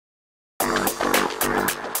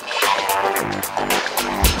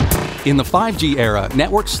In the 5G era,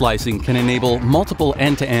 network slicing can enable multiple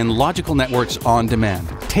end-to-end logical networks on demand,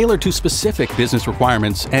 tailored to specific business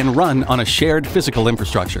requirements and run on a shared physical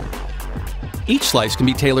infrastructure. Each slice can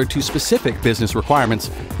be tailored to specific business requirements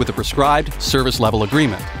with a prescribed service level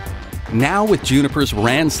agreement. Now with Juniper's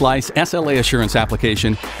RAN Slice SLA assurance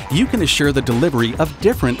application, you can assure the delivery of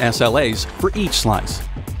different SLAs for each slice.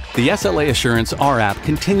 The SLA Assurance R app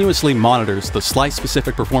continuously monitors the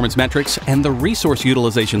slice-specific performance metrics and the resource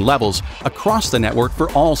utilization levels across the network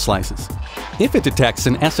for all slices. If it detects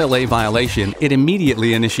an SLA violation, it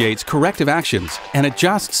immediately initiates corrective actions and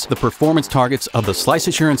adjusts the performance targets of the Slice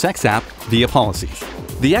Assurance X app via policies.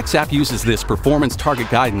 The X app uses this performance target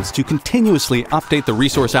guidance to continuously update the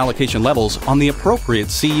resource allocation levels on the appropriate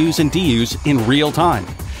CUs and DUs in real time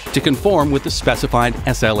to conform with the specified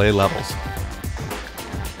SLA levels.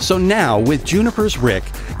 So now, with Juniper's RIC,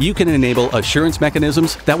 you can enable assurance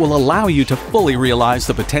mechanisms that will allow you to fully realize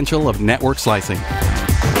the potential of network slicing.